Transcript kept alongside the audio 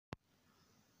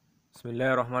بسم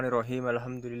الله الرحمن الرحيم.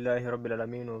 الحمد لله رب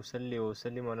العالمين، وصلي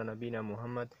وسلم على نبينا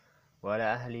محمد وعلى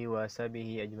أهله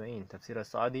وصحبه أجمعين. تفسير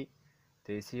الصعدي،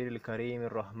 تيسير الكريم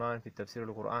الرحمن في تفسير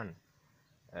القرآن.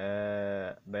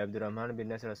 عبد الرحمن بن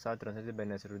ناصر السعد, translated by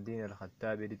Nasruddin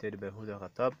al-Khattab, edited by Huda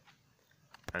Khattab.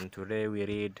 And today we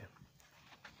read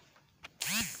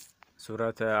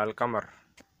Soorat Al-Qamar.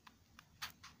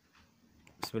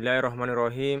 بسم الله الرحمن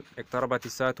الرحيم. اقتربت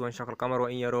الساعة وانشق القمر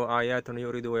وإن يروا آيات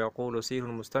يؤرد ويقول سير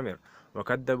مستمر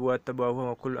وكذبوا واتبعوا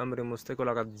وهو كل أمر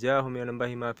مستقر لقد جاءهم من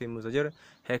الأنباء ما في مزجر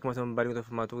حكمة بالغة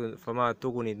فما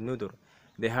تغني النذر.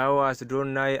 The hour has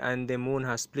drawn nigh and the moon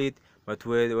has split, but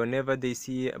whenever they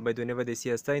see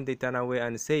a sign they turn away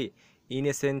and say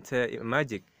innocent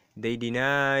magic. They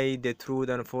deny the truth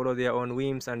and follow their own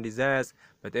whims and desires,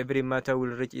 but every matter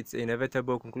will reach its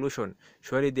inevitable conclusion.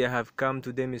 Surely there have come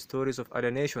to them stories of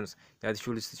other nations that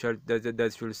should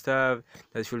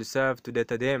serve to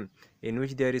deter them, in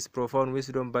which there is profound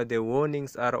wisdom, but the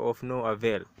warnings are of no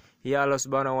avail. Here Allah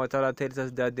subhanahu wa ta'ala tells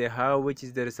us that the hour, which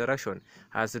is the resurrection,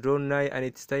 has drawn nigh and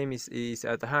its time is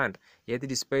at hand. Yet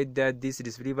despite that, these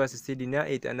disbelievers still deny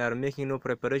it and are making no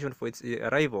preparation for its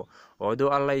arrival. Although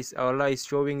Allah is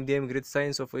showing them great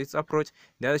signs of its approach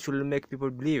that should make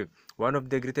people believe. One of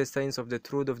the greatest signs of the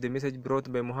truth of the message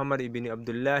brought by Muhammad ibn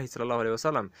Abdullah sallallahu alaihi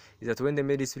wasallam is that when the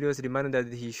disbelievers demanded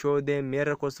that he show them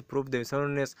miracles to prove the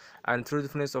soundness and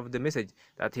truthfulness of the message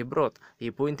that he brought,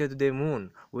 he pointed to the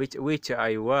moon, which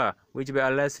by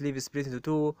Allah's leave split into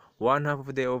two, one half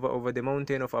of over the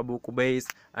mountain of Abu Qubais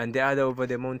and the other over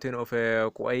the mountain of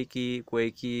Quaiki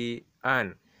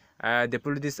An. The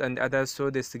Buddhists and others saw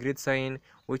this great sign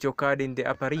which occurred in the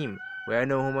upper rim, where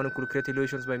no human could create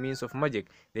illusions by means of magic.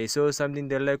 They saw something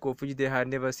the like of which they had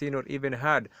never seen or even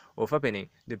heard of happening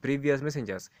the previous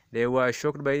messengers. They were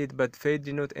shocked by it, but faith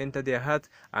did not enter their hearts,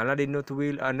 and Allah did not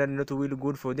will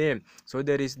good for them. So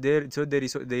they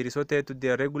resorted to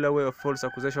their regular way of false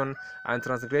accusation and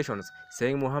transgressions,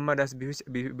 saying Muhammad has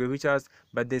bewitched us.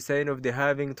 But the sign of the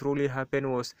having truly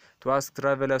happened was to ask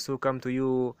travelers who come to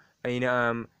you,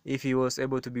 if he was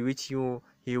able to bewitch you,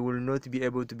 he will not be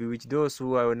able to bewitch those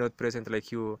who are not present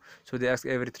like you. So they asked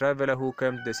every traveler who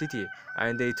came to the city,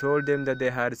 and they told them that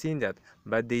they had seen that,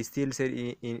 but they still said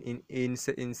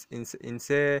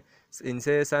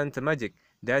incessant magic,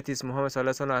 that is, Muhammad sallallahu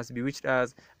alaihi wasallam has bewitched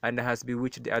us and has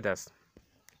bewitched the others.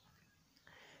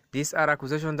 These are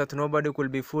accusations that nobody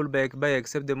could be fooled by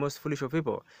except the most foolish of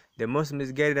people, the most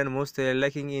misguided and most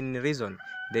lacking in reason.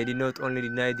 They did not only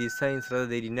deny these signs, rather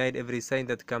they denied every sign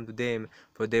that came to them,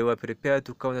 for they were prepared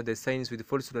to counter the signs with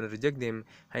falsehood and reject them.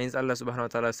 Hence Allah subhanahu wa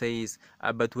ta'ala says,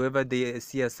 but whoever they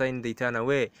see a sign they turn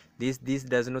away. This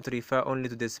does not refer only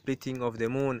to the splitting of the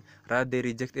moon, rather they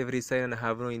reject every sign and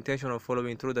have no intention of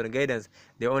following truth and guidance.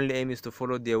 Their only aim is to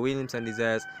follow their whims and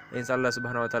desires. Hence Allah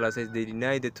subhanahu wa ta'ala says they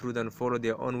deny the truth and follow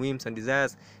their own whims and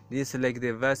desires. This is like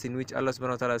the verse in which Allah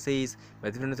subhanahu wa ta'ala says, but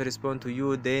if they do not respond to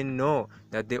you, then know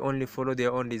that they only follow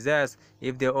their own desires.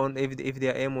 If their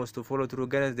aim was to follow true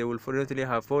guidance, they will definitely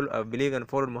have believed and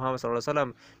followed Muhammad sallallahu alaihi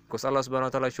wasallam, because Allah subhanahu wa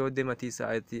ta'ala showed them at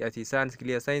his son's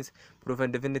clear signs, proof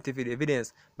and definitive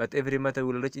evidence. But every matter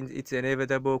will reach its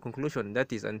inevitable conclusion.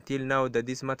 That is, until now that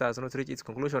this matter has not reached its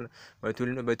conclusion, but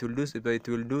will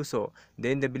do so.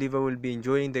 Then the believer will be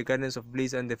enjoying the guidance of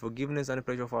bliss and the forgiveness and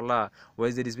pleasure of Allah,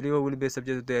 whereas the disbeliever will be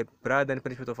subject to the wrath and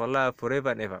punishment of Allah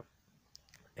forever and ever.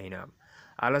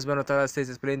 Allah subhanahu wa ta'ala says,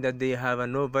 explain that they have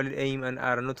no valid aim and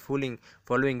are not following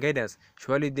guidance.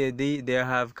 Surely they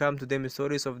have come to them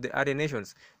stories of the other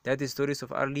nations, that is, stories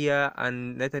of earlier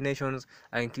and later nations,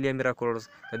 and clear miracles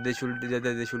that they should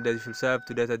serve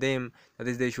to deter them, that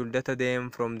is, they should deter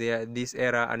them from this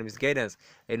error and misguidance,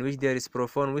 in which there is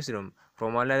profound wisdom.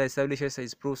 From Allah establishes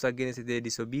his proofs against the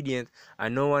disobedient,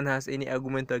 and no one has any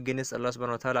argument against Allah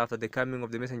subhanahu wa ta'ala after the coming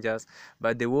of the messengers,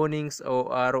 but the warnings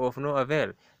are of no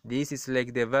avail. This is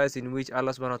like the verse in which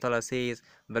Allah subhanahu wa ta'ala says,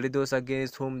 but those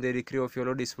against whom the decree of your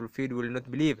Lord is fulfilled will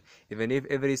not believe, even if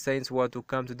every sign were to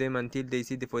come to them, until they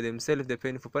see for themselves the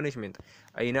painful punishment.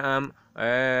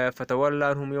 فتولى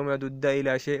عنهم يوم يدد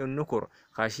إلى شيء النكر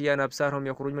خاشيا أبصارهم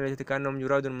يخرج من الجنة كأنهم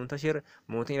جراد منتشر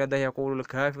موطين لديه يقول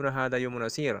الكافر هذا يوم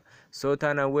نسير. So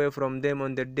turn away from them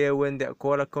on the day when the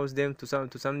caller calls them to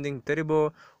something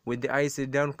terrible, with the eyes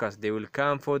downcast. They will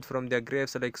come forth from their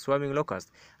graves like swarming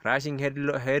locusts, rushing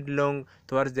headlong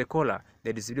towards the caller.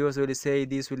 The disbelievers will say,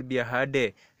 "This will be a hard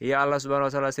day." Here Allah subhanahu wa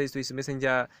ta'ala says to his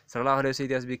messenger sallallahu alaihi wasallam,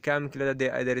 it has become clear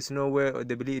that there is no way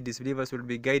the disbelievers will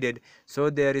be guided,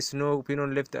 so there is no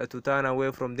opinion left to turn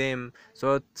away from them.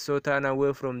 So turn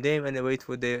away from them and wait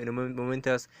for the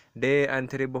momentous day and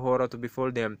terrible horror to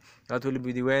befall them. That will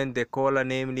be when the caller,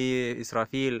 namely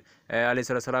Israfil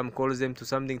alayhi salam, calls them to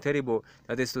something terrible,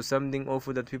 that is to something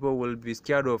awful that people will be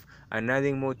scared of, and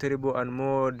nothing more terrible and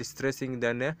more distressing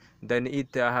than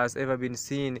it has ever been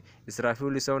seen.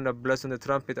 Israfil will sound a blast on the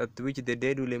trumpet, at which the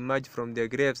dead will emerge from their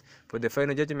graves for the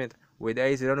final judgment, with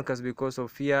eyes downcast because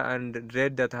of fear and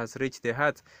dread that has reached their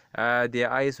hearts. Their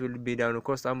eyes will be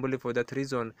downcast humbly for that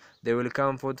reason. They will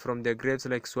come forth from their graves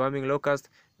like swarming locusts.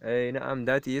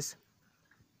 That is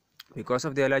because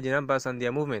of their large numbers and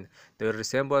their movement. They will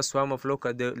resemble a swarm of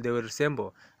locusts. They will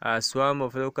resemble a swarm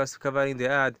of locusts covering the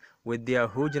earth with their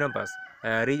huge numbers,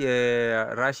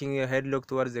 rushing headlong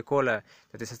towards the caller.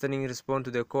 That is sustaining response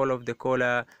to the call of the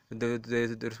caller. The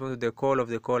response to the call of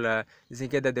the caller. This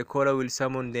indicates that the caller will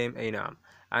summon them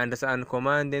and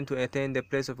command them to attain the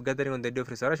place of gathering on the day of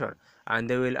resurrection, and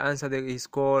they will answer his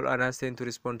call and hasten to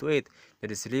respond to it. The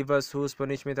disbelievers whose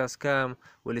punishment has come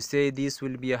will say, "This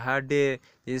will be a hard day."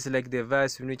 This is like the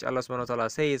verse in which Allah subhanahu wa ta'ala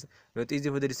says, "Not easy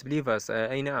for the disbelievers."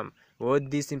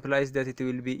 What this implies that it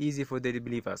will be easy for the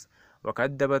believers.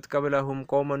 وكذبت قبلهم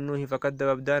قوم نوح فكذب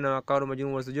عبدنا وقالوا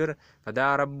مجنون وازدجر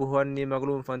فدعا ربه أني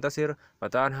مغلوب فانتصر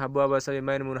فتحنا أبواب السماء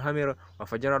بماء منهمر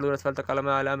وفجرنا الأرض فالتقى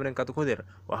الماء على أمر قد قدر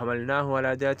وحملناه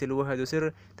على ذات الوحد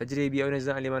سر تجري بأعين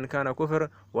الجزاء لمن كان كفر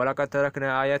ولقد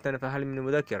تركنا آيات فهل من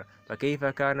مذكر فكيف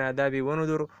كان عذابي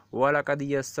ونذر ولقد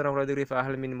يسرنا للذكر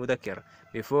فهل من مذكر.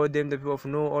 Before them the people of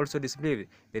Noah also disbelieved.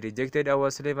 They rejected our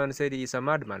slave and said, "He is a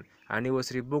madman," and he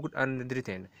was rebuked and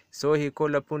threatened. So he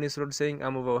called upon his Lord, saying, "I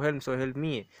am overwhelmed, so help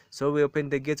me." So we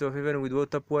opened the gates of heaven with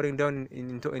water pouring down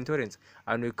in torrents,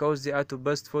 and we caused the earth to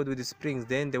burst forth with springs.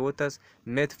 Then the waters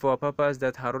met for a purpose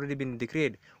that had already been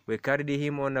decreed. We carried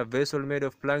him on a vessel made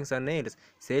of planks and nails,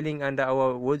 sailing under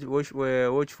our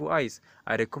watchful eyes.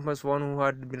 I recompense one who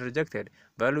had been rejected.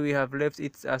 But we have left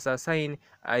it as a sign.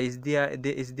 Is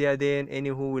there then any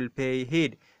who will pay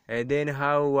heed? Then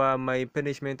how were my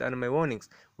punishment and my warnings?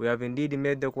 We have indeed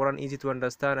made the Quran easy to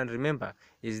understand and remember.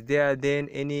 Is there then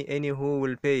any who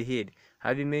will pay heed?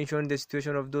 Having mentioned the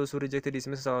situation of those who rejected his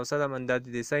message and that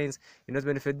the signs did not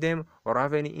benefit them or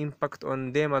have any impact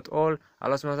on them at all,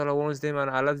 Allah subhanahu wa ta'ala warns them and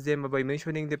alerts them by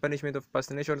mentioning the punishment of past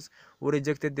nations who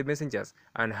rejected the messengers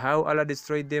and how Allah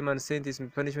destroyed them and sent his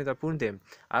punishment upon them.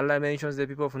 Allah mentions the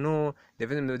people of Noah,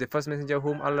 the first messenger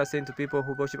whom Allah sent to people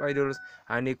who worship idols,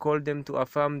 and he called them to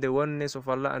affirm the oneness of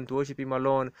Allah and to worship him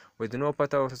alone with no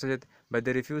partner or associate, but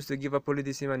they refused to give up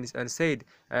polytheism and said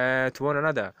to one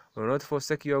another, "Do not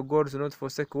forsake your gods, do not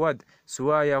forsake what?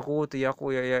 Suwa, Yaqut,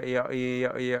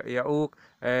 Ya'uq,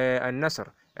 and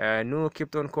Nasr." Nuh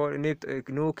kept on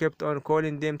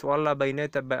calling them to Allah by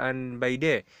night and by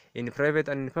day, in private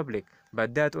and in public,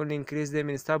 but that only increased them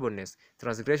in stubbornness,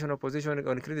 transgression, opposition,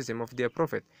 and criticism of their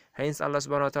prophet. Hence Allah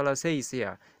subhanahu wa ta'ala says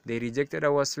here, they rejected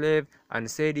our slave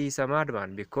and said he is a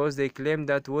madman, because they claimed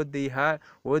that what they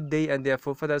and their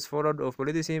forefathers followed of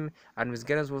polytheism and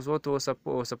misguidance was what was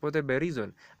supported by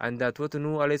reason, and that what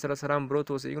Nuh alayhi salam brought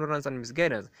was ignorance and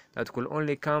misguidance that could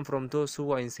only come from those who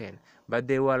were insane. But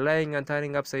they were lying and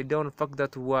turning upside down facts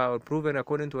that were proven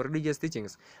according to religious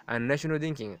teachings and national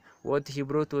thinking. What he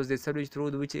brought was the established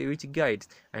truth which guides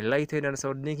enlightened and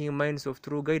sound thinking minds of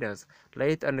true guidance,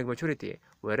 light and maturity,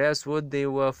 whereas what they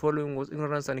were following was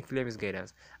ignorance and clear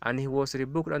misguidance. And he was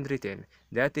rebuked and written.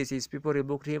 That is, his people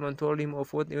rebuked him and told him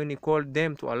of what when he called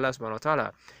them to Allah subhanahu wa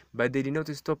ta'ala. But they did not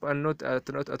stop and not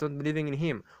believing in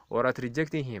him or at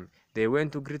rejecting him. They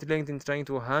went to great length in trying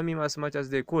to harm him as much as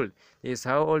they could. This is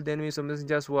how all the enemies of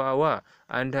messengers were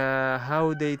and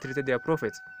how they treated their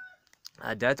prophets.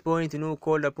 At that point, Nuh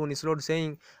called upon his Lord,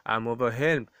 saying, "I am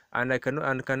overwhelmed, and I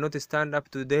cannot stand up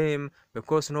to them,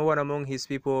 because no one among his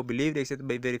people believed except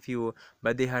by very few,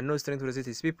 but they had no strength to resist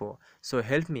his people. So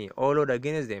help me, O Lord,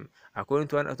 against them." According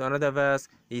to another verse,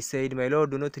 he said, "My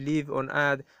Lord, do not leave on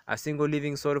earth a single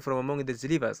living soul from among the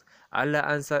believers." Allah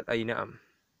answered, "Ayna'am."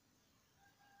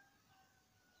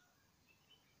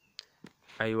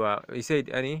 He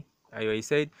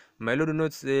said, "My Lord, do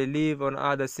not leave on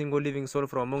earth a single living soul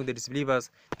from among the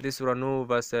disbelievers." This Surah Nuh,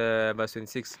 verse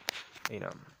 26.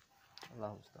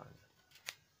 Allah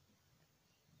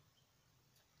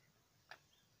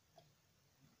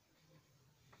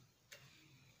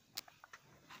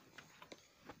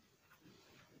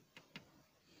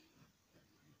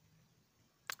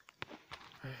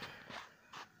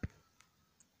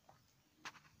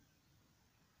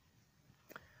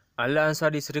Allah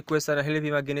answered his request and helped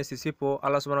him against his people.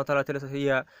 Allah subhanahu wa ta'ala tells us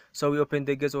here, so we opened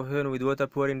the gates of heaven with water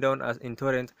pouring down as in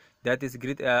torrent, that is a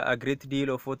great deal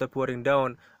of water pouring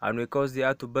down, and we caused the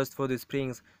earth to burst forth the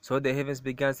springs. So the heavens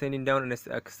began sending down an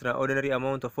extraordinary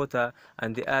amount of water,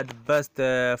 and the earth burst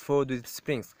forth with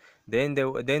springs. Then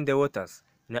the waters,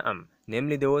 Naam,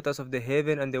 namely the waters of the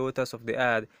heaven and the waters of the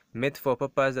earth, met for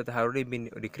purpose that have already been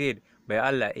decreed by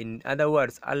Allah. In other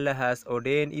words, Allah has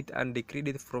ordained it and decreed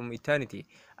it from eternity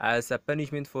as a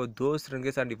punishment for those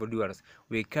transgressors and evildoers.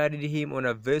 We carried him on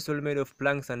a vessel made of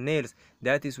planks and nails.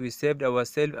 That is, we saved our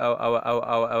slave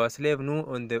Nuh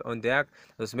on the ark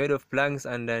that was made of planks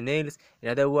and nails. In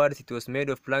other words, it was made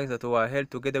of planks that were held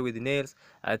together with nails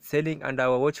at sailing under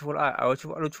our watchful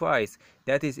eyes.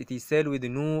 That is, it is said with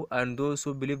Nuh and those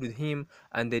who believed with him,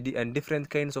 and different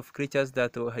kinds of creatures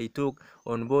that he took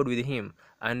on board with him,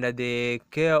 under the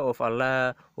care of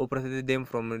Allah, who protected them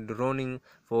from drowning,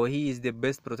 for he is the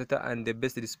best protector and the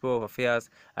best disposer of affairs.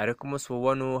 A recompense for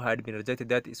one who had been rejected,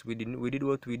 that is, we did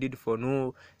what we did for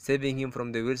Noah, saving him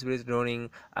from the wilderness drowning,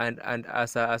 and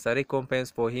as a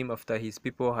recompense for him after his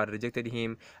people had rejected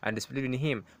him and disbelieved in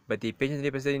him. But he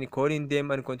patiently persisted in calling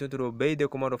them and continued to obey the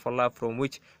command of Allah, from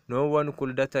which no one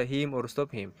could deter him or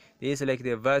stop him. This is like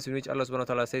the verse in which Allah subhanahu wa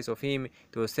ta'ala says of him,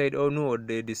 it was said, "O Noah,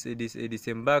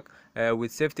 disembark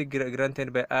with safety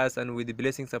granted by us and with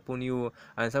blessings upon you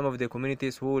and some of the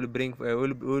communities who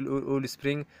will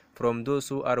spring from those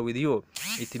who are with you."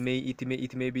 It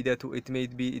may be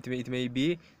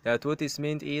that what is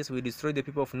meant is, we destroyed the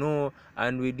people of Noah,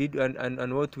 and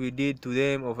what we did to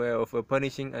them of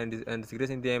punishing and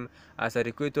disgracing them as a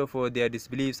requital for their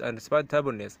disbeliefs and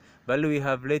stubbornness. But we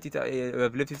have left it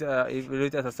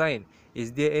as a sign.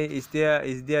 Is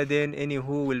there then any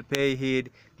who will pay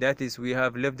heed? That is, we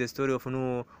have left the story of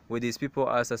Noah with his people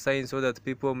as a sign, so that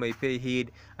people may pay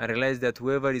heed and realize that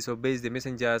whoever disobeys the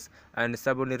messengers and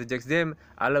stubbornly rejects them,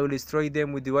 Allah will destroy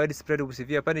them with the widespread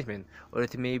severe punishment. Or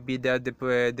it may be that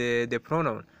the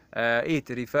pronoun it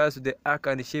refers to the ark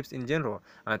and ships in general,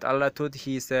 and Allah taught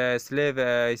his slave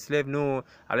Nuh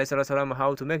alayhi salam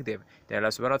how to make them. Then Allah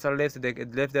subhanahu wa ta'ala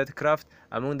left that craft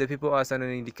among the people as an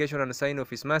indication and sign of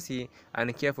his mercy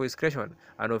and care for his creation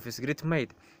and of his great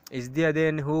might. Is there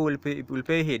then who will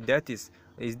pay heed? That is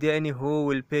there any who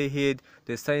will pay heed?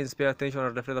 The signs, pay attention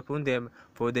and reflect upon them,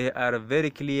 for they are very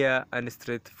clear and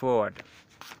straightforward.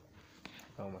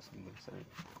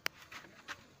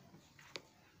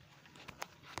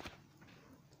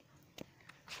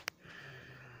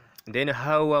 Then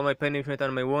how are my punishment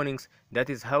and my warnings? That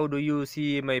is, how do you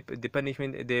see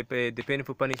the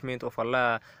painful punishment of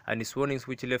Allah and His warnings,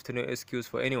 which left no excuse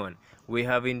for anyone? We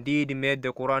have indeed made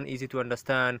the Quran easy to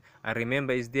understand and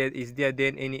remember. Is there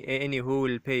then any who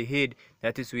will pay heed?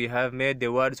 That is, we have made the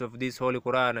words of this holy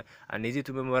Quran and easy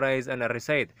to memorize and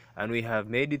recite, and we have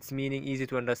made its meaning easy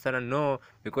to understand and know,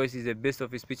 because it is the best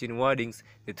of speech in wordings,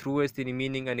 the truest in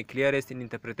meaning, and the clearest in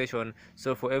interpretation.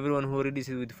 So for everyone who reads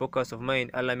it with focus of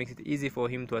mind, Allah makes it easy for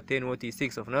him to attain what he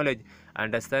seeks of knowledge.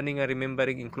 Understanding and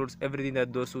remembering includes everything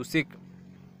that those who seek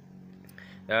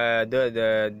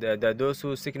those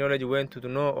who seek knowledge want to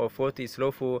know of what is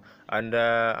lawful and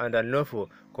unlawful,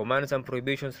 commands and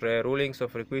prohibitions, rulings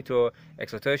of requital,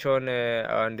 exhortation,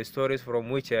 and the stories from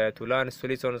which to learn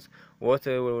lessons, what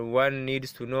one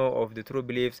needs to know of the true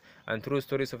beliefs and true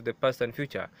stories of the past and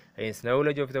future. Hence,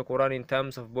 knowledge of the Quran in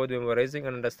terms of both memorizing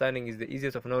and understanding is the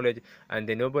easiest of knowledge and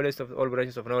the noblest of all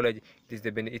branches of knowledge.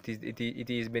 It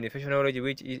is beneficial knowledge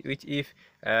which if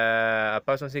a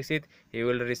person seeks it, he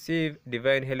will receive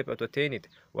divine help to attain it.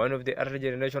 One of the early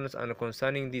generations and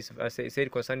concerning this verse,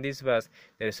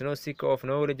 there is no seeker of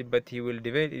knowledge, but he will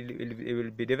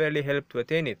be divinely helped to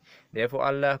attain it. Therefore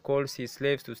Allah calls his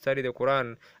slaves to study the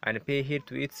Quran and pay heed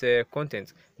to its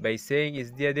contents by saying,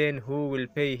 is there then who will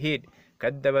pay heed?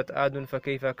 كذبت عاد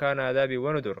فكيف كان عذابي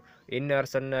ونذر إن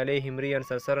أرسلنا عليهم ريحا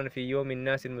صرصرا في يوم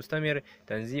الناس المستمر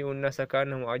تنزيع الناس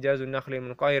كأنهم أعجاز النخل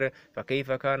منقعر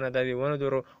فكيف كان عذابي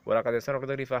ونذر ولقد أرسلنا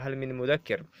قدري فهل من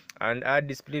مذكر. And I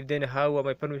disbelieved then how were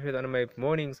my punishment and my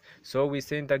warnings, so we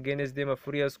sent against them a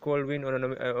furious cold wind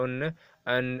on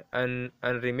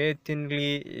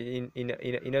unremittingly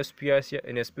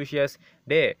inauspicious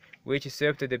day, which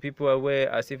swept the people away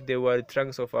as if they were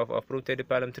trunks of uprooted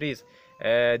palm trees.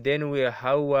 Then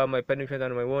how were my punishment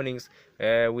and my warnings?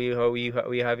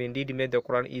 We have indeed made the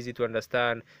Quran easy to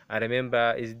understand and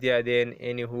remember. Is there then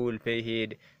any who will pay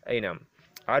heed? Ainam.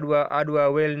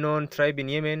 Adwa well-known tribe in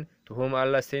Yemen, to whom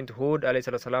Allah sent Hud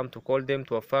alayhi to call them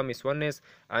to affirm His oneness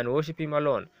and worship Him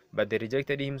alone, but they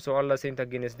rejected Him, so Allah sent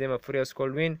against them a furious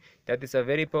cold wind, that is a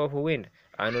very powerful wind,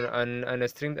 and a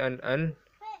strength and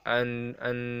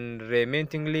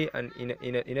unremittingly and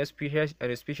in a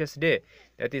specious day,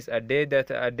 that is a day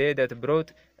that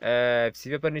brought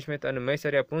severe punishment and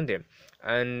misery upon them.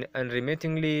 And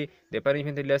unremittingly the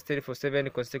punishment lasted for 7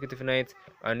 consecutive nights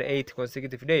and 8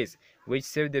 consecutive days, which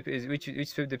swept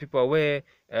the people away,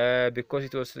 because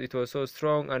it was so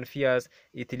strong and fierce.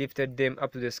 It lifted them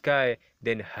up to the sky,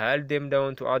 then hurled them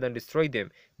down to earth and destroyed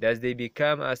them. Thus they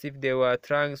became as if they were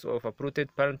trunks of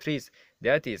uprooted palm trees,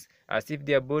 that is, as if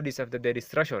their bodies after their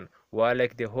destruction were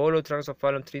like the hollow trunks of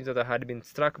palm trees that had been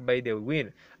struck by the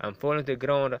wind and fallen to the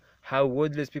ground. How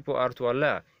worthless people are to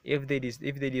Allah if they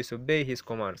disobey His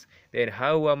commands. Then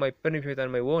how were my punishment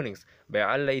and my warnings? By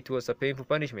Allah, it was a painful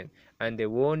punishment, and the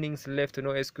warnings left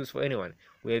no excuse for anyone.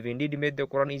 We have indeed made the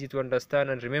Quran easy to understand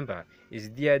and remember.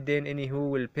 Is there then any who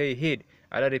will pay heed?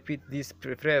 Allah repeats this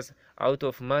phrase out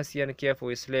of mercy and care for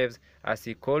His slaves, as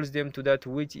He calls them to that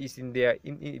which is in their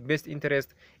best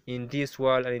interest in this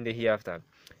world and in the hereafter.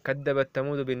 كذبت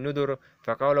ثمود بالنذر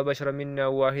فقال بشرا منا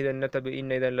واحدا نتبع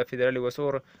إذا لفي ضلال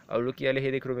وسعر أو لقي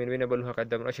عليه ذكر من بين بل هو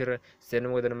كذاب أشر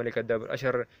سنمود الملك كذاب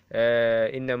أشر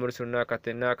إن مرسل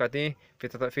ناقته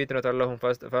فتنة لهم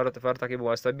فارتقبوا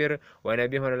واستبر وإن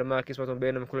بهم لما كسوة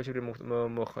بينهم كل شر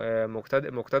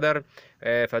مقتدر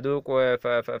فذوقوا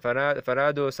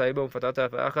فنادوا سايبهم فتأتى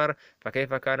فآخر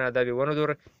فكيف كان عذابي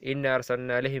ونذر إن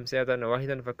أرسلنا عليهم سيئة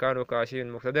واحدا فكانوا كعشير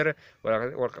مقتدر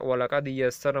ولقد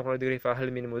يسرنا الذكر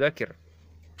فهل من مذكر.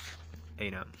 أي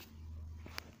نعم.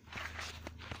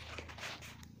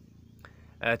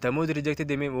 Thamud rejected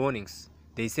the warnings.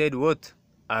 They said, "What?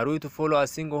 Are we to follow a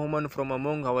single human from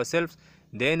among ourselves?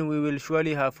 Then we will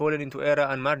surely have fallen into error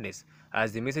and madness,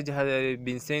 as the message had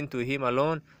been sent to him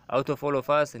alone out of all of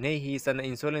us. Nay, he is an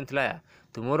insolent liar.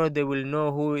 Tomorrow they will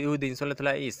know who the insolent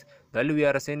liar is. While we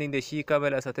are sending the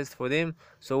she-camel as a test for them,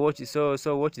 so watch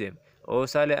them, O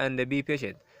Saleh, and be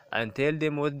patient. And tell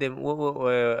them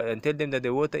that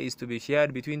the water is to be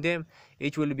shared between them.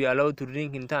 Each will be allowed to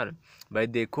drink in turn."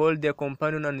 But they called their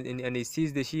companion and he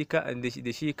seized the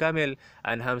she-camel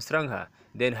and hamstrung her.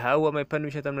 Then how were my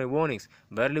punishment and my warnings?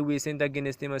 Verily we sent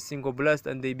against them a single blast,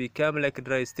 and they became like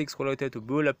dry sticks collected to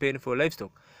build a pen for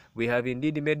livestock. We have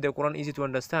indeed made the Quran easy to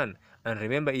understand and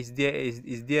remember. Is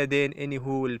there then any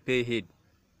who will pay heed?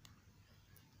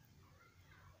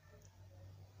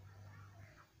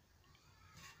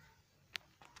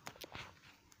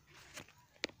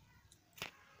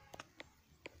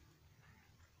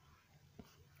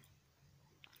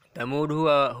 Thamud,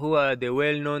 who are the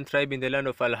well-known tribe in the land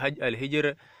of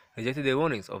Al-Hijr, rejected the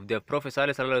warnings of their Prophet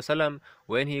ﷺ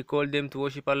when he called them to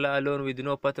worship Allah alone with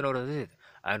no partner or associate,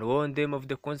 and warned them of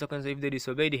the consequences if they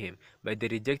disobeyed him. But they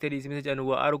rejected his message and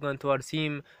were arrogant towards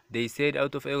him. They said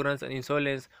out of arrogance and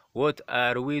insolence, "What,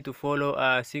 are we to follow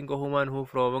a single human who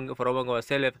from among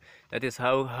ourselves? That is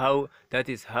how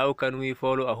can we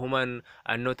follow a human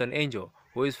and not an angel?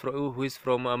 Who is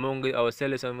from among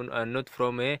ourselves and not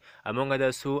from among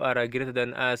others who are greater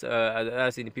than us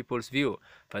in people's view.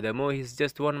 Furthermore, he is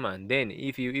just one man. Then,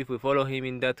 if we follow him,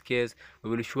 in that case,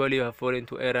 we will surely have fallen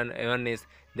to error and erroneous.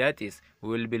 That is, we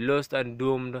will be lost and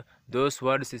doomed." Those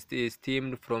words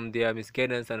stemmed from their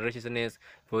misguidance and righteousness,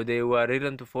 for they were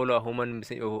ready to follow a human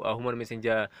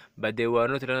messenger, but they were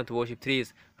not ready to worship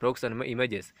trees, rocks, and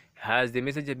images. Has the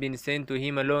message been sent to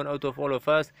him alone out of all of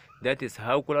us? That is,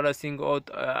 how could Allah single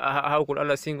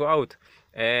out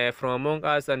from among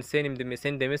us and send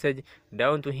the message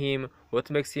down to him? What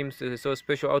makes him so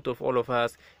special out of all of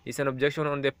us? Is an objection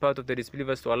on the part of the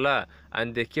disbelievers to Allah,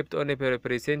 and they kept on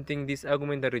presenting this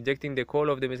argument and rejecting the call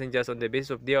of the messengers on the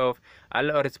basis of thereof.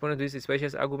 Allah responded to this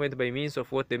specious argument by means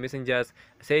of what the messengers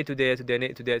say to the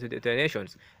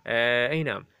nations.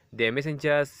 The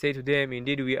messengers say to them,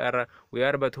 "Indeed, we are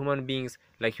but human beings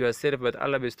like yourself, but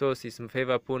Allah bestows His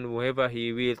favor upon whoever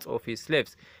He wills of His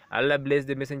slaves." Allah blessed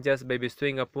the messengers by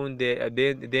bestowing upon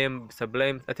them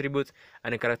sublime attributes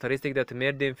and characteristics that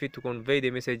made them fit to convey the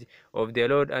message of their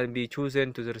Lord and be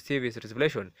chosen to receive His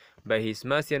revelation. By His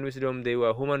mercy and wisdom, they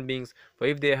were human beings, for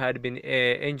if they had been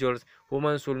angels,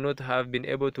 humans would not have been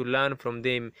able to learn from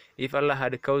them. If Allah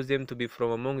had caused them to be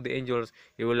from among the angels,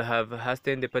 He would have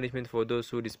hastened the punishment for those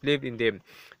who disbelieved in them.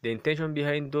 The intention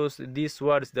behind these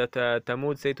words that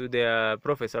Thamud said to their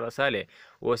Prophet Saleh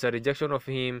was a rejection of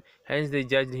him. Hence they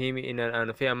judged him in an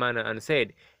unfair manner and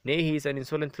said, Nay, he is an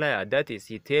insolent liar. That is,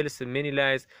 he tells many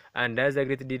lies and does a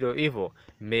great deed of evil.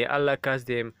 May Allah curse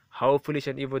them. How foolish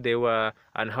and evil they were,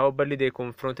 and how badly they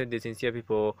confronted the sincere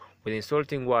people with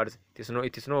insulting words.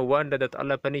 It is no wonder that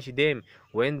Allah punished them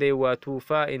when they were too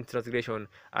far in transgression.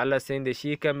 Allah sent the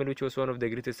she camel, which was one of the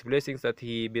greatest blessings that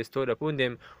He bestowed upon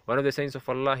them. One of the signs of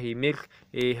Allah, her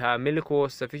milk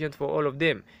was sufficient for all of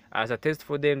them, as a test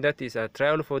for them, that is, a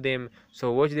trial for them.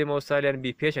 So watch them, O Salih, and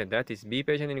be patient. That is, be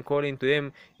patient in calling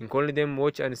them,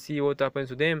 watch and see what happens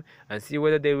to them, and see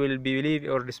whether they will believe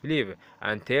or disbelieve.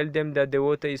 And tell them that the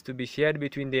water is to be shared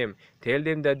between them. Tell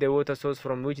them that the water source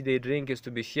from which they drink is to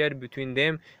be shared between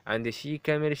them and the she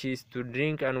camel. She is to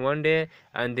drink on one day,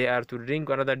 and they are to drink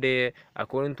another day,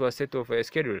 according to a set of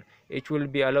schedule. Each will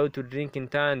be allowed to drink in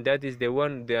turn. That is the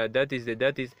one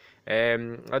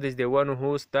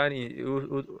whose turn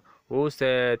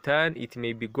it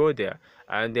may be go there,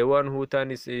 and the one whose turn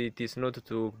it is not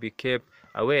to be kept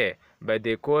away. But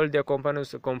they called their companion,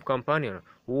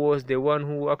 who was the one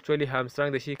who actually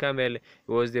hamstrung the she camel.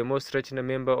 He was the most wretched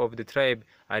member of the tribe,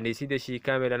 and he see the she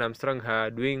camel and hamstrung her,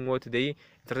 doing what they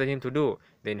threatened him to do.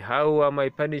 Then how were my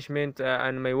punishment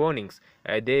and my warnings?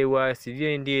 They were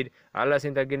severe indeed. Allah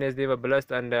sent against them a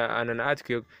blast and an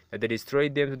earthquake that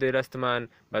destroyed them to the last man.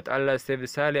 But Allah saved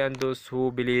Salih and those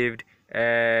who believed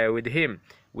with him.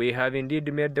 We have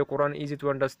indeed made the Quran easy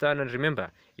to understand and remember.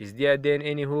 Is there then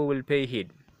any who will pay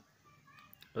heed?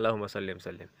 اللهم صل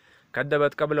وسلم.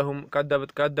 كذبت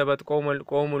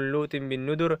قوم لوط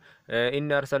بالنذر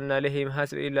إن أرسلنا إليهم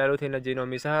حاسب إلا لوط نجيناهم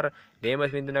بسحر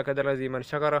ديمت من دون كدر زي من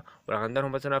شكر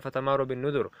ولقدرهم بسنا فتماروا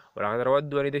بالنذر ولقد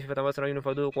ودوا أن يدفع فتمسنا عيون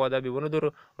فذوقوا عذابي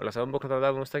ونذر ولسوف بكرة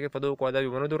عذاب مستقر فذوقوا عذابي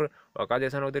ونذر وقد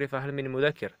يسنوا دري فهل من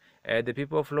مذكر. The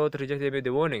people of Lot rejected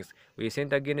the warnings. We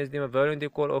sent against them a violent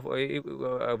squall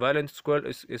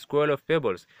of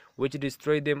pebbles, which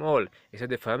destroyed them all, except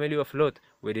the family of Lot.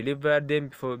 We delivered them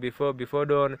before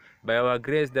dawn by our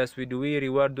grace. Thus do we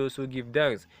reward those who give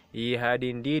thanks. He had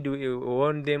indeed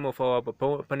warned them of our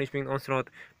punishment onslaught,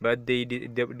 but they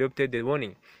adopted the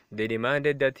warning. They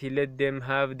demanded that he let them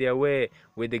have their way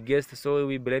with the guests, so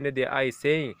we blinded their eyes,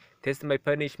 saying, test my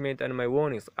punishment and my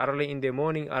warnings. Early in the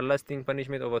morning our lasting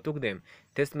punishment overtook them.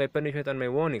 Test my punishment and my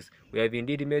warnings. We have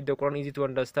indeed made the Quran easy to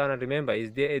understand and remember.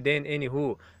 Is there then any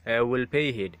who will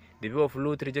pay heed? The people of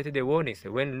Lut rejected the warnings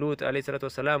when Lut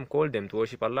والسلام, called them to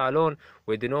worship Allah alone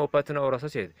with no partner or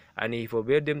associate, and he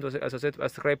forbade them to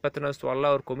ascribe partners to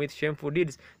Allah or commit shameful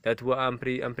deeds that were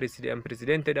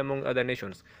unprecedented among other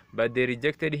nations. But they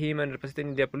rejected him and persisted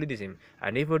in their polytheism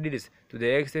and evil deeds, to the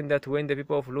extent that when the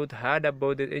people of Lut heard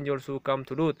about the angels who come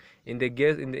to Lut in the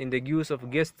guise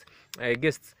of guests,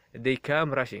 they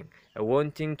came rushing,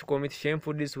 wanting to commit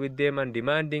shameful deeds with them and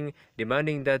demanding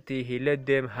that he let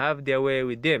them have their way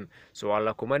with them. So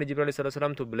Allah commanded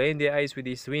Jibreel to blind their eyes with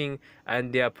his wing,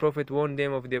 and their prophet warned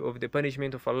them of the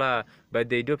punishment of Allah, but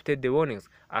they adopted the warnings.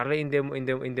 Early in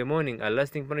the morning, a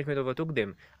lasting punishment overtook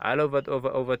them. Allah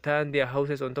overturned their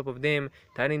houses on top of them,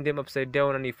 turning them upside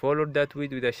down, and he followed that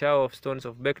with a shower of stones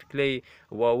of baked clay,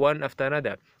 one after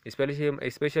another,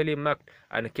 especially marked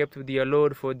and kept their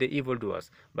load for the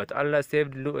evildoers. But Allah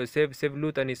saved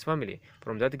Lut and his family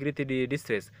from that great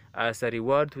distress as a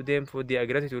reward to them for their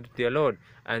gratitude to their Lord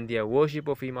and their worship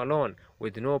of Him alone,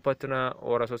 with no partner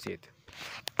or associate.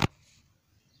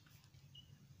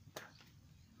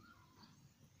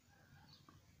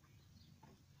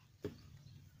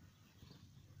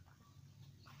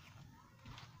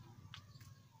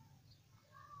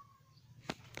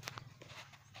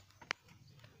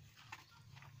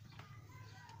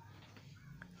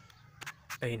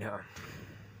 أي نعم.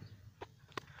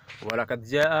 ولقد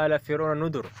جاء آل فرعون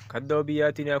النذر كذبوا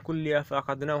بآياتنا كلها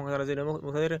فأخذناهم كنزل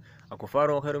مقتدر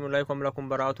أكفار خير من أولئك أم لكم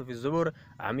براءة في الزبر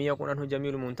أم يكن عنه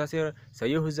جميل منتصر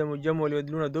سيهزم الجمع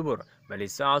ويولون الدبر بل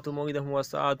الساعة موعدهم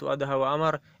والساعة أدهى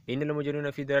وأمر إن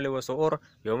المجرمين في ضلال وسعور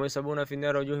يوم يصبون في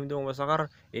النار وجوههم دوم وسقر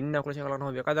إن كل شيء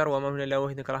خلقناه بقدر وما هو إلا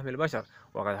وحي كلحم البشر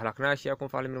وقد خلقنا أشياءكم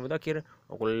فعلم المذكر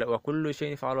وكل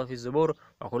شيء فعله في الزبور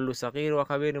وكل صغير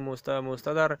وكبير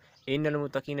مستدر إن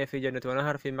المتقين في جنة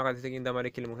ونهر في مقعد عند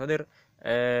ملك المقتدر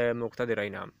مقتدر. أي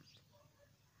نعم.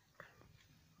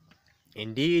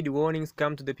 Indeed, warnings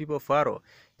come to the people of Pharaoh.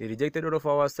 They rejected all of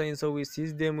our signs, so we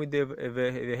seized them with the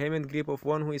vehement grip of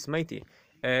one who is mighty,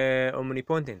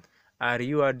 omnipotent. Are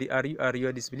your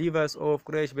disbelievers of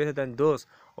Quraysh better than those,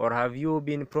 or have you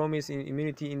been promised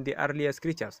immunity in the earliest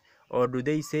creatures? Or do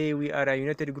they say we are a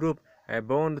united group,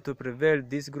 bound to prevail.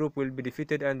 This group will be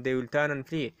defeated and they will turn and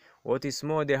flee. What is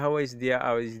more, the hour is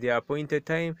their appointed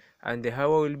time, and the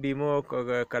hour will be more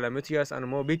calamitous and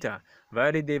more bitter.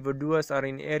 Very the evildoers are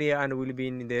in area and will be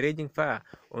in the raging fire.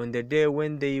 On the day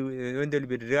when they will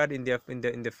be dragged in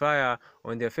the fire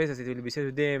on their faces, it will be said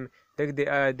to them, take the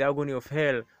agony of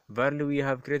hell. Verily we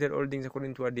have created all things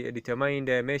according to a determined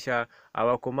measure.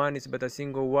 Our command is but a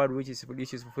single word which is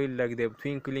fulfilled like the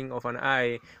twinkling of an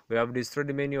eye. We have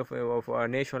destroyed many of our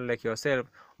nation like yourself.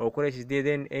 O Quraysh, is there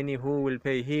then any who will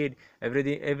pay heed?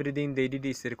 Everything they did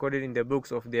is recorded in the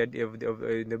books of their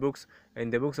in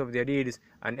the books of their deeds,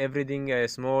 and everything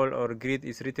small or great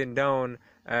is written down.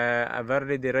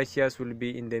 Verily the righteous will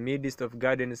be in the midst of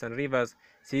gardens and rivers,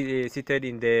 seated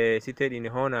in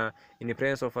honor in the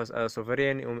presence of a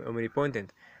sovereign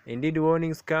omnipotent. Indeed,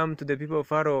 warnings come to the people of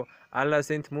Pharaoh. Allah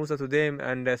sent Musa to them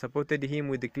and supported him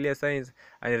with the clear signs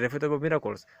and irrefutable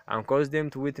miracles, and caused them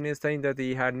to witness signs that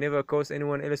he had never caused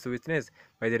anyone else to witness.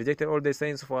 But they rejected all the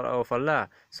signs of Allah,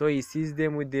 so he seized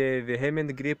them with the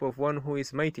vehement grip of one who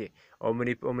is mighty,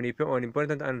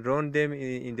 omnipotent, and drowned them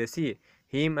in the sea,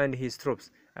 him and his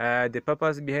troops. The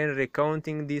purpose behind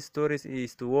recounting these stories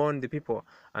is to warn the people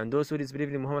and those who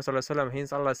disbelieve in Muhammad sallallahu alaihi wasallam.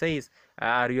 Hence Allah says,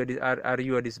 are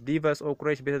you disbelievers, O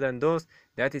Quraysh, better than those?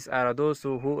 That is, are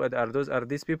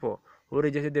these people who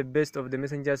rejected the best of the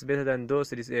messengers better than those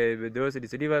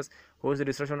disbelievers whose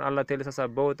destruction Allah tells us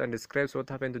about and describes what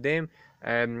happened to them?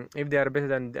 If they are better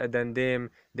than them,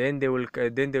 then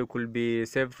they could be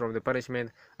saved from the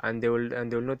punishment, and they will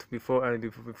not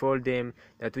befall them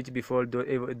that which befall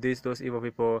those evil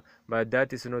people. But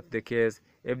that is not the case.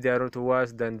 If they are not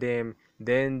worse than them,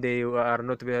 then they are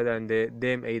not better than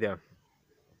them either.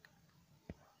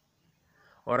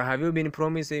 Or have you been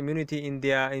promised immunity in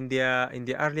the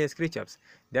earlier scriptures?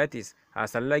 That is,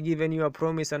 has Allah given you a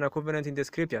promise and a covenant in the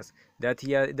scriptures that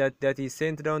He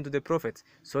sent down to the prophets?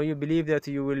 So you believe that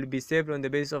you will be saved on the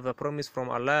basis of a promise from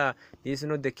Allah? This is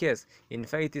not the case. In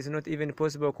fact, it is not even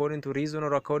possible, according to reason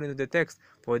or according to the text,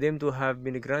 for them to have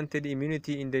been granted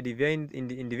immunity in the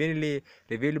divinely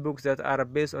revealed books that are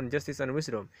based on justice and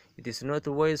wisdom. It is not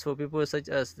wise for people such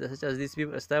as these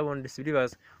people, stubborn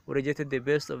disbelievers who rejected the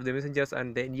best of the messengers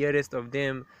and the nearest of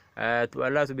them to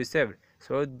Allah, to be saved.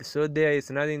 So there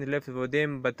is nothing left for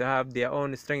them but to have their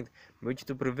own strength which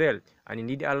to prevail. And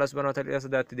indeed Allah subhanahu wa ta'ala tells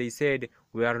us that they said,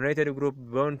 we are a united group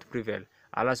bound to prevail.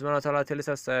 Allah subhanahu wa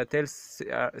ta'ala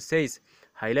says,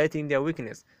 highlighting their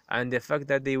weakness and the fact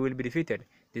that they will be defeated.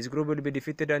 This group will be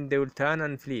defeated and they will turn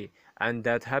and flee. And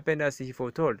that happened as He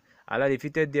foretold. Allah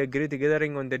defeated their great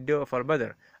gathering on the day of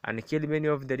Al-Badr and killed many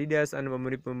of the leaders and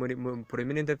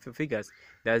prominent figures,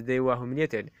 that they were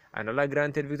humiliated. And Allah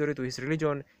granted victory to His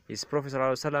religion, His Prophet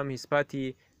ﷺ, His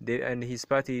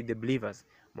party, the believers.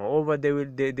 Moreover, they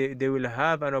will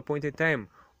have an appointed time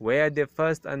where the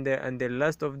first and the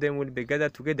last of them will be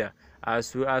gathered together,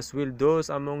 as will those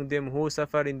among them who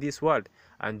suffer in this world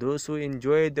and those who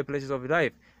enjoy the pleasures of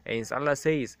life. And Allah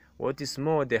says, what is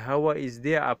more, the hour is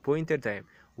their appointed time,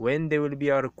 when they will be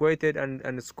requited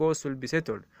and scores will be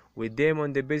settled with them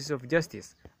on the basis of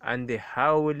justice, and the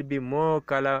hour will be more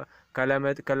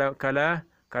calamitous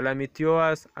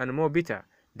and more bitter.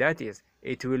 That is,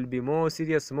 it will be more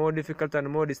serious, more difficult, and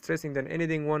more distressing than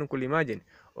anything one could imagine,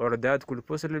 or that could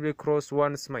possibly cross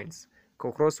one's mind.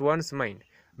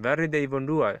 Verily the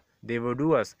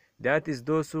evildoers, that is,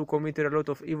 those who committed a lot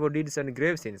of evil deeds and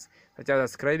grave sins, such as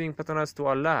ascribing partners to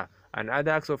Allah and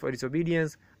other acts of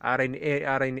disobedience, are in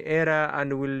error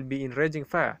and will be in raging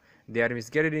fire. They are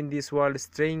misguided in this world,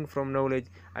 straying from knowledge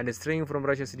and straying from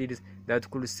righteous deeds that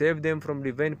could save them from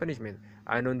divine punishment.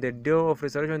 And on the day of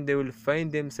resurrection, they will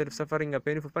find themselves suffering a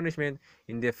painful punishment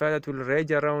in the fire that will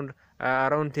rage around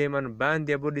them and burn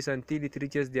their bodies until it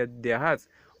reaches their hearts.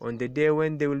 On the day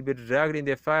when they will be dragged in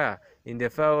the fire on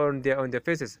their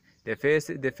faces. The face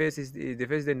is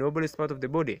the noblest part of the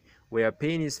body, where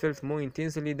pain is felt more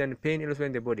intensely than pain elsewhere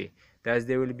in the body. Thus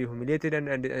they will be humiliated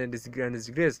and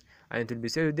disgraced, and it will be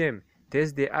said to them,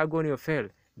 taste the agony of hell,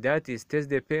 that is, taste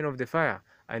the pain of the fire,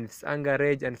 and its anger,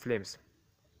 rage, and flames.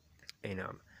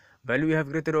 But we have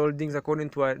created all things according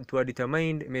to a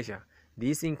determined measure.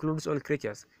 This includes all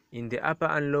creatures in the upper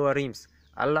and lower realms.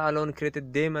 Allah alone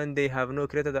created them, and they have no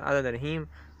creator other than Him.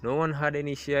 No one had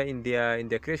any share in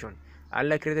their creation.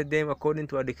 Allah created them according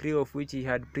to a decree of which He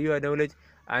had prior knowledge,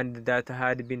 and that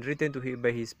had been written to Him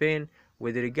by His pen,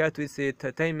 with regard to its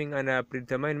timing and a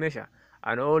predetermined measure,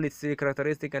 and all its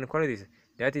characteristics and qualities.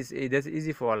 That is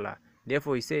easy for Allah.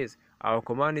 Therefore He says, our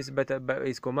command is but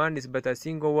a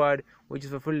single word, which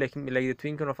is fulfilled like the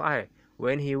twinkling of an eye.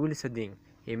 When He wills a thing,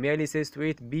 He merely says to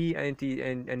it, be, and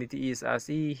it is as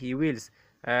He wills.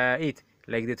 it,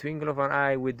 like the twinkle of an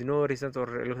eye, with no resistance or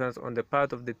reluctance on the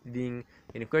part of the being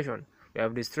in question. You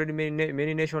have destroyed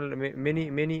many nation,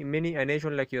 many a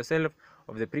nation like yourself,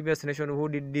 of the previous nation, who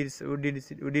did this, who did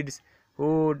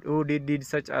deeds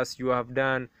such as you have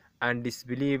done, and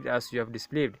disbelieved as you have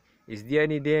disbelieved. Is there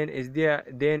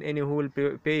then any who will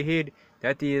pay heed?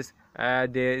 That is,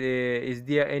 is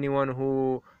there anyone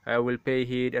who will pay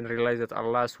heed and realize that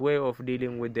Allah's way of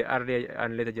dealing with the earlier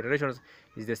and later generations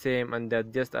is the same, and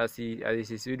that just as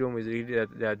his wisdom is really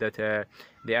that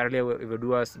the earlier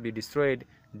evildoers be destroyed,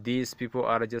 these people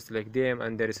are just like them,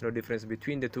 and there is no difference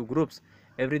between the two groups.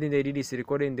 Everything they did is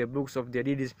recorded in the books of their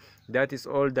deeds. That is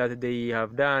all that they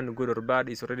have done, good or bad,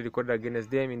 is already recorded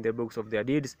against them in the books of their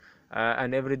deeds,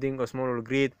 and everything, or small or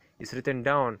great, is written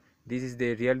down. This is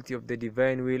the reality of the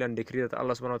divine will and decree that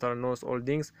Allah subhanahu wa ta'ala knows all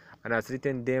things and has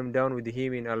written them down with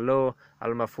him in Allah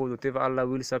al-Mahfuz. Whatever Allah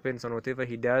wills happens, and whatever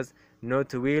he does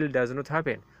not will does not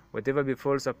happen. Whatever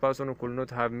befalls a person could not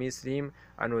have missed him,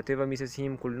 and whatever misses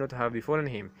him could not have befallen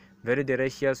him. Very the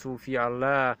righteous who fear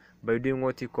Allah by doing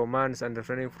what he commands and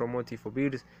refraining from what he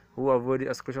forbids, who avoid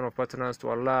ascription of partners to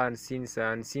Allah and sins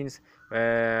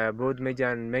both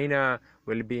major and minor,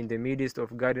 will be in the midst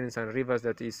of gardens and rivers.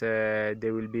 That is,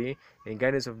 they will be in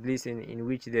gardens of bliss, in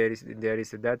which there is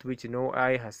that which no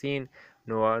eye has seen,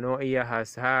 no ear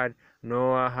has heard,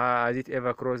 nor has it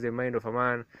ever crossed the mind of a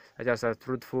man, such as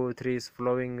fruitful trees,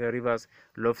 flowing rivers,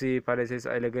 lofty palaces,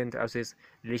 elegant houses,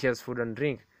 delicious food and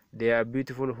drink. They are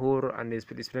beautiful hur and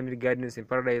splendid gardens in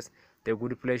paradise, the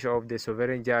good pleasure of the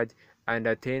sovereign judge, and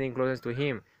attaining closeness to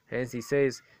him. Hence he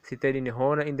says, seated in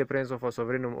honor in the presence of a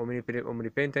sovereign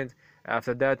omnipotent.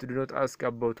 After that, do not ask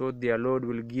about what their Lord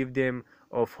will give them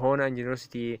of honor and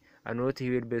generosity, and what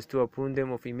he will bestow upon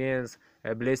them of immense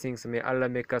blessings. May Allah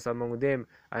make us among them,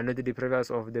 and not deprive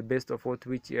us of the best of what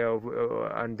which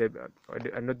and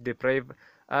not deprive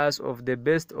us of the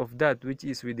best of that which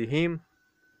is with him,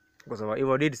 because of our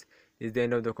evil deeds. This is the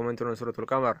end of the commentary on Soorat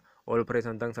Al-Qamar. All praise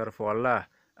and thanks are for Allah,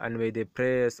 and may the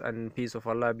praise and peace of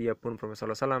Allah be upon Prophet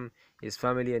ﷺ, his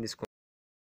family, and his